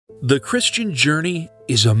The Christian journey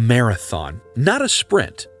is a marathon, not a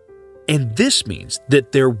sprint. And this means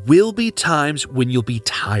that there will be times when you'll be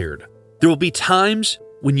tired. There will be times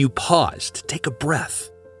when you pause to take a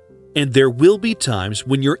breath. And there will be times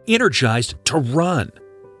when you're energized to run.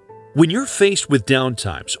 When you're faced with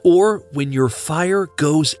downtimes or when your fire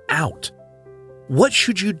goes out, what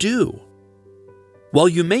should you do? While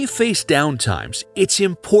you may face downtimes, it's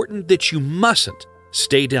important that you mustn't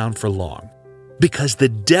stay down for long, because the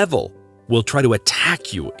devil will try to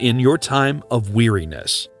attack you in your time of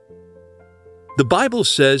weariness. The Bible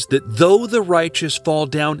says that though the righteous fall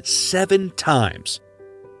down 7 times,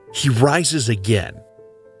 he rises again.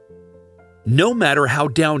 No matter how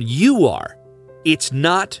down you are, it's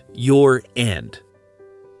not your end.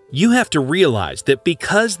 You have to realize that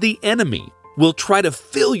because the enemy will try to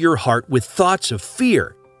fill your heart with thoughts of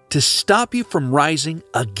fear to stop you from rising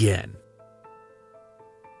again.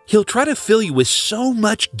 He'll try to fill you with so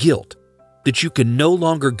much guilt that you can no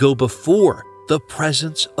longer go before the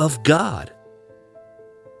presence of God.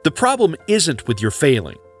 The problem isn't with your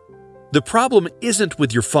failing. The problem isn't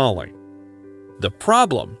with your falling. The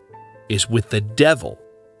problem is with the devil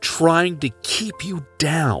trying to keep you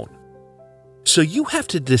down. So you have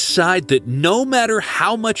to decide that no matter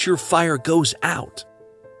how much your fire goes out,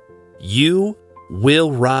 you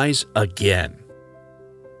will rise again.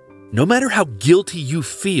 No matter how guilty you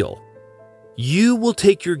feel, you will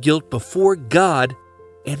take your guilt before God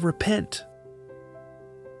and repent.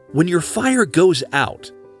 When your fire goes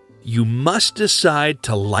out, you must decide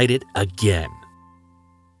to light it again.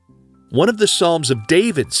 One of the Psalms of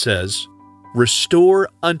David says, "Restore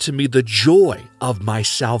unto me the joy of my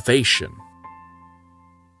salvation."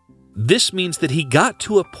 This means that he got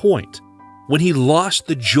to a point when he lost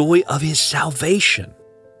the joy of his salvation.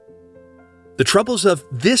 The troubles of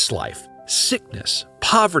this life, sickness,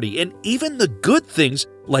 poverty, and even the good things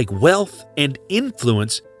like wealth and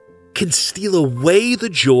influence can steal away the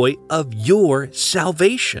joy of your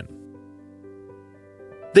salvation.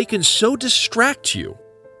 They can so distract you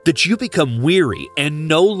that you become weary and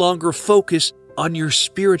no longer focus on your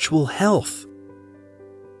spiritual health.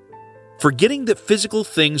 Forgetting that physical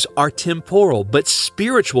things are temporal, but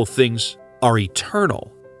spiritual things are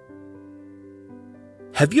eternal.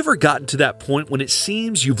 Have you ever gotten to that point when it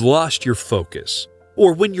seems you've lost your focus,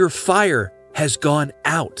 or when your fire has gone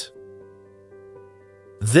out?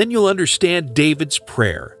 Then you'll understand David's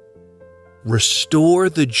prayer, "Restore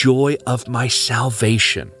the joy of my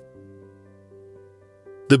salvation."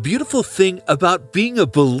 The beautiful thing about being a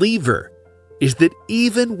believer is that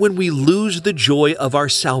even when we lose the joy of our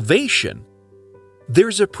salvation,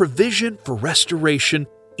 there's a provision for restoration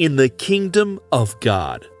in the kingdom of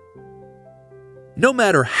God. No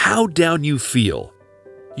matter how down you feel,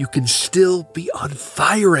 you can still be on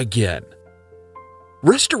fire again.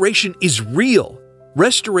 Restoration is real.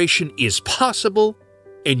 Restoration is possible,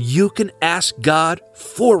 and you can ask God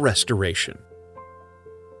for restoration.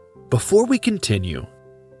 Before we continue,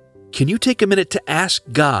 can you take a minute to ask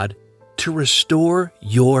God to restore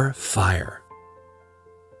your fire?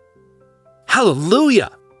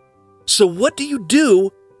 Hallelujah! So what do you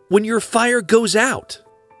do when your fire goes out?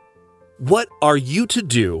 What are you to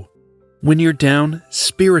do when you're down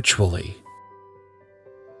spiritually?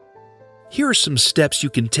 Here are some steps you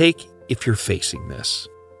can take if you're facing this.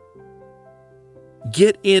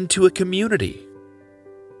 Get into a community.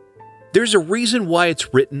 There's a reason why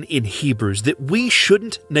it's written in Hebrews that we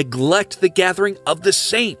shouldn't neglect the gathering of the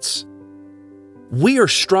saints. We are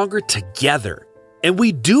stronger together, and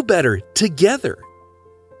we do better together.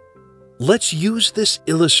 Let's use this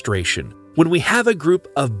illustration when we have a group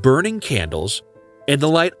of burning candles and the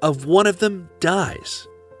light of one of them dies.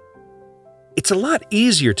 It's a lot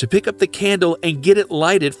easier to pick up the candle and get it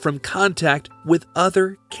lighted from contact with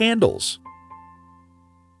other candles.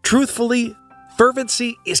 Truthfully,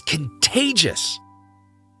 fervency is contagious.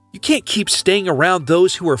 You can't keep staying around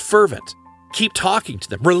those who are fervent, keep talking to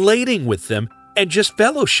them, relating with them, and just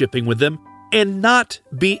fellowshipping with them and not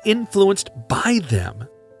be influenced by them.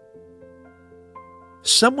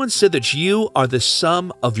 Someone said that you are the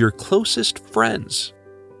sum of your closest friends.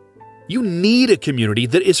 You need a community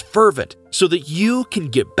that is fervent so that you can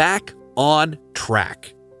get back on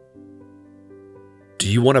track.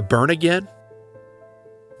 Do you want to burn again?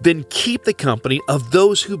 Then keep the company of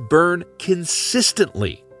those who burn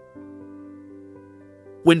consistently.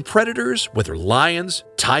 When predators, whether lions,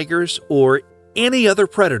 tigers, or any other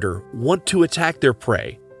predator, want to attack their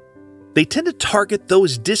prey, they tend to target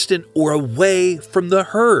those distant or away from the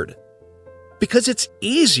herd, because it's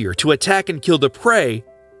easier to attack and kill the prey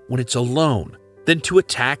when it's alone than to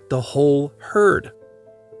attack the whole herd.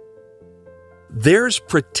 there's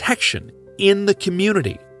protection in the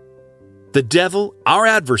community. The devil, our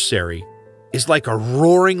adversary, is like a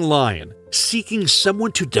roaring lion seeking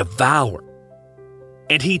someone to devour,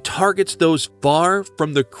 and he targets those far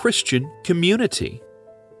from the Christian community.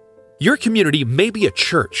 Your community may be a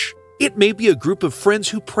church, it may be a group of friends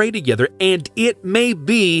who pray together, and it may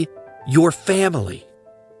be your family.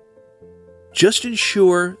 Just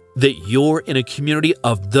ensure that you're in a community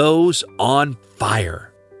of those on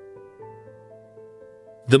fire.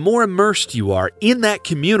 The more immersed you are in that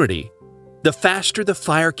community, the faster the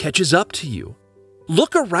fire catches up to you.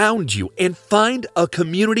 Look around you and find a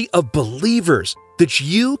community of believers that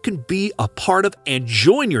you can be a part of and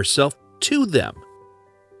join yourself to them.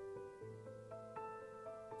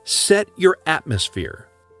 Set your atmosphere.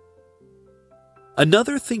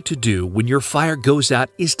 Another thing to do when your fire goes out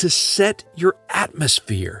is to set your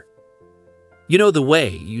atmosphere. You know the way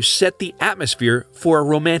you set the atmosphere for a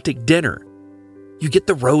romantic dinner. You get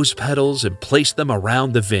the rose petals and place them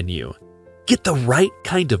around the venue. Get the right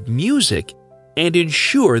kind of music and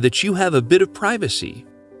ensure that you have a bit of privacy.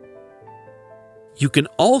 You can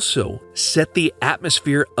also set the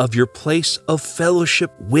atmosphere of your place of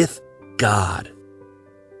fellowship with God.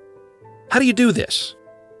 How do you do this?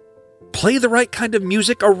 Play the right kind of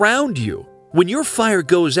music around you. When your fire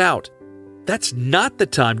goes out, that's not the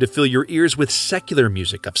time to fill your ears with secular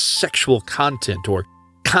music of sexual content or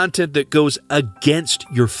content that goes against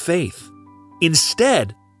your faith.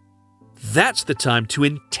 Instead, that's the time to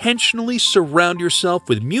intentionally surround yourself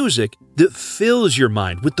with music that fills your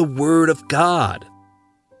mind with the Word of God.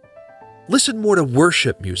 Listen more to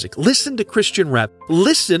worship music. Listen to Christian rap.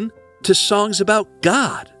 Listen to songs about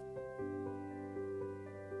God.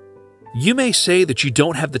 You may say that you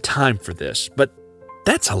don't have the time for this, but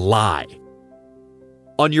that's a lie.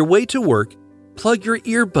 On your way to work, plug your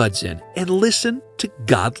earbuds in and listen to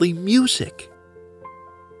godly music.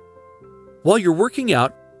 While you're working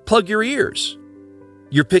out, plug your ears.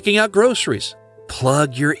 You're picking out groceries.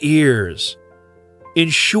 Plug your ears.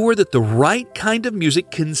 Ensure that the right kind of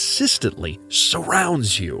music consistently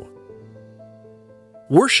surrounds you.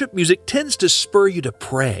 Worship music tends to spur you to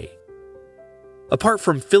pray. Apart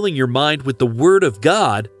from filling your mind with the Word of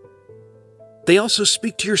God, they also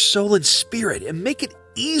speak to your soul and spirit and make it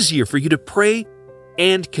easier for you to pray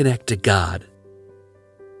and connect to God.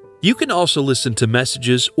 You can also listen to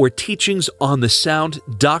messages or teachings on the sound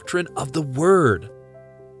doctrine of the Word.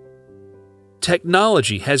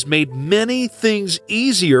 Technology has made many things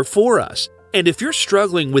easier for us, and if you're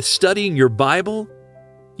struggling with studying your Bible,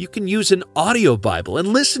 you can use an audio Bible and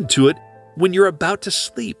listen to it when you're about to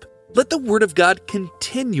sleep. Let the Word of God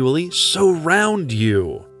continually surround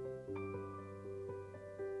you.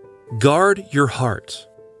 Guard your heart.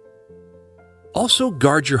 Also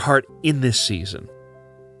guard your heart in this season.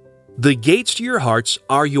 The gates to your hearts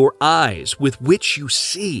are your eyes with which you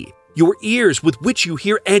see, your ears with which you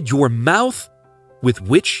hear, and your mouth with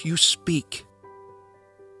which you speak.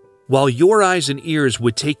 While your eyes and ears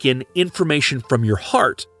would take in information from your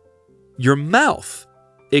heart, your mouth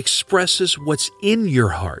expresses what's in your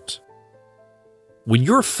heart. When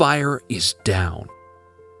your fire is down,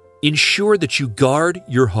 ensure that you guard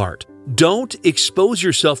your heart. Don't expose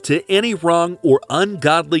yourself to any wrong or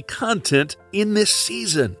ungodly content in this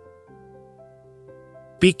season.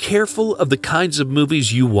 Be careful of the kinds of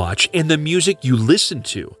movies you watch and the music you listen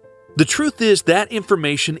to. The truth is that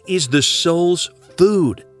information is the soul's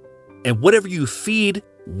food, and whatever you feed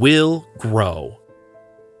will grow.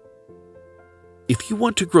 If you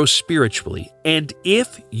want to grow spiritually, and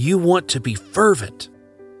if you want to be fervent,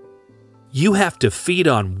 you have to feed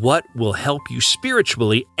on what will help you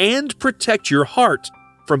spiritually and protect your heart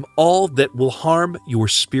from all that will harm your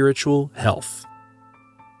spiritual health.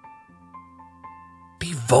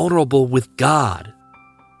 Be vulnerable with God.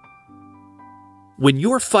 When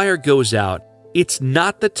your fire goes out, it's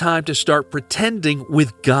not the time to start pretending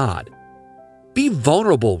with God. Be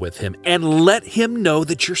vulnerable with Him and let Him know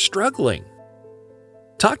that you're struggling.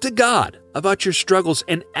 Talk to God about your struggles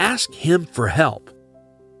and ask Him for help.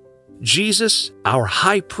 Jesus, our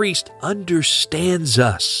high priest, understands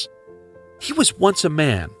us. He was once a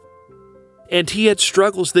man, and He had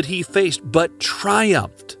struggles that He faced but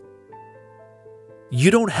triumphed.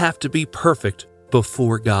 You don't have to be perfect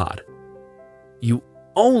before God. You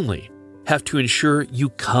only have to ensure you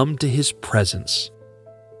come to His presence.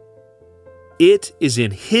 It is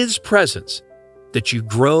in His presence that you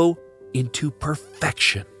grow into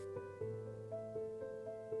perfection.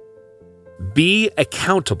 Be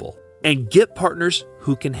accountable and get partners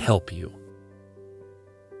who can help you.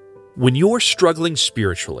 When you're struggling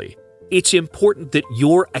spiritually, It's important that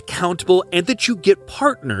you're accountable and that you get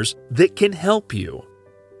partners that can help you.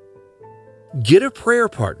 Get a prayer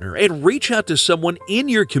partner and reach out to someone in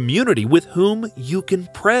your community with whom you can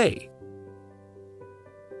pray.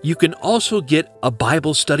 You can also get a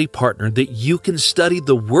Bible study partner that you can study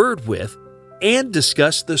the Word with and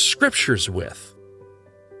discuss the Scriptures with.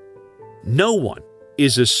 No one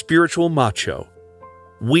is a spiritual macho.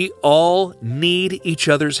 We all need each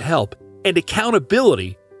other's help, and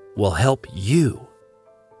accountability will help you.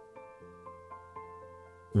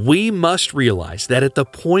 We must realize that at the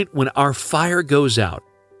point when our fire goes out,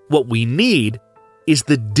 what we need is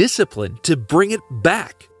the discipline to bring it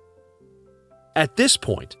back. At this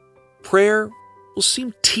point, prayer will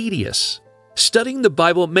seem tedious. Studying the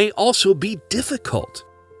Bible may also be difficult,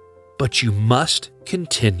 but you must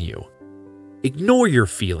continue. Ignore your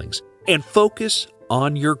feelings and focus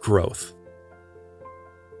on your growth.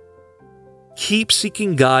 Keep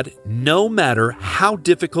seeking God no matter how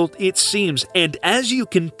difficult it seems, and as you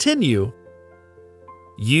continue,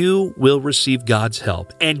 you will receive God's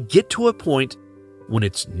help and get to a point when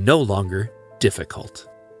it's no longer difficult.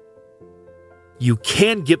 You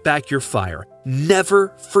can get back your fire. Never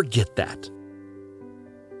forget that.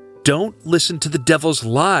 Don't listen to the devil's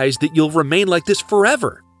lies that you'll remain like this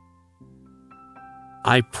forever.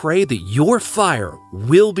 I pray that your fire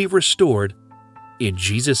will be restored in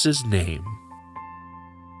Jesus' name.